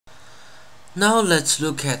Now let's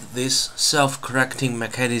look at this self-correcting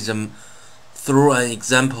mechanism through an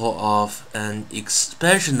example of an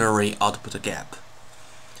expansionary output gap.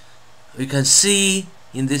 We can see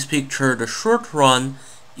in this picture the short-run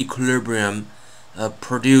equilibrium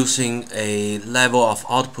producing a level of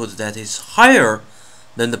output that is higher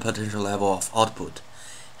than the potential level of output,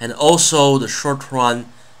 and also the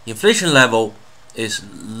short-run inflation level is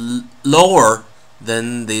lower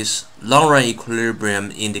than this long-run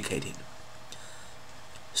equilibrium indicated.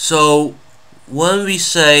 So when we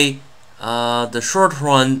say the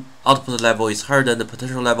short-run output level is higher than the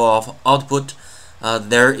potential level of output,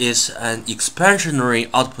 there is an expansionary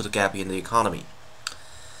output gap in the economy.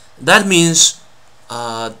 That means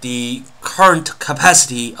the current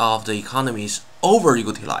capacity of the economy is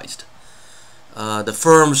overutilized. The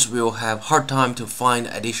firms will have hard time to find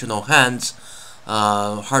additional hands,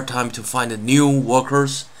 hard time to find new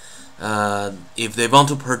workers. If they want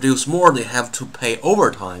to produce more, they have to pay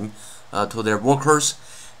overtime to their workers,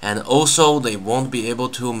 and also they won't be able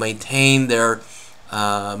to maintain their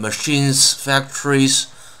machines, factories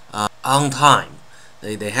on time.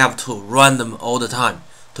 They have to run them all the time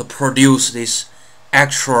to produce this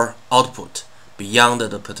actual output beyond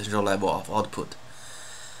the potential level of output.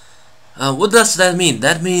 What does that mean?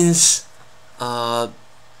 That means the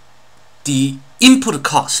input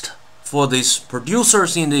cost for these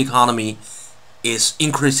producers in the economy is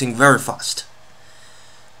increasing very fast.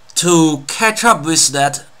 To catch up with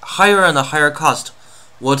that higher and higher cost,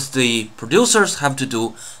 what the producers have to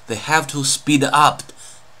do, they have to speed up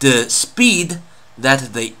the speed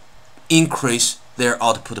that they increase their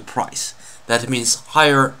output price. That means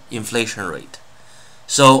higher inflation rate.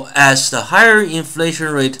 So as the higher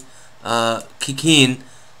inflation rate kick in,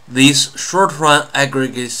 this short-run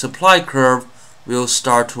aggregate supply curve will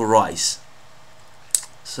start to rise.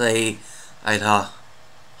 Say at a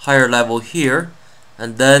higher level here,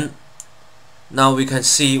 and then now we can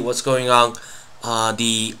see what's going on.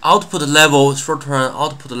 The output level, short-run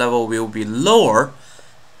output level, will be lower,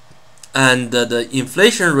 and the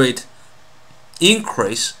inflation rate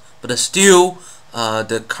increase, but still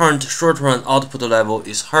the current short-run output level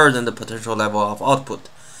is higher than the potential level of output.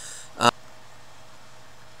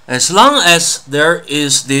 As long as there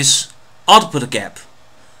is this output gap,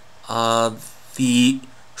 the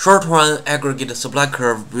short-run aggregate supply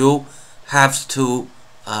curve will have to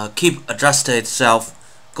keep adjusting itself,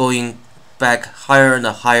 going back higher and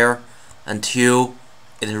higher until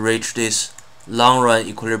it reaches this long-run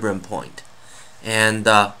equilibrium point. And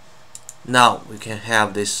now we can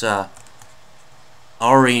have this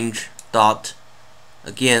orange dot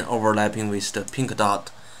again overlapping with the pink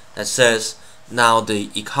dot that says now the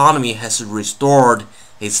economy has restored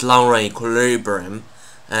its long-run equilibrium,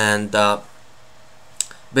 and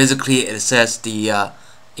basically it says the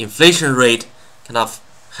inflation rate kind of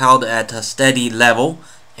held at a steady level,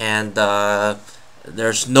 and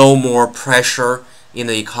there's no more pressure in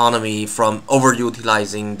the economy from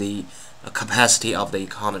overutilizing the capacity of the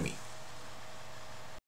economy.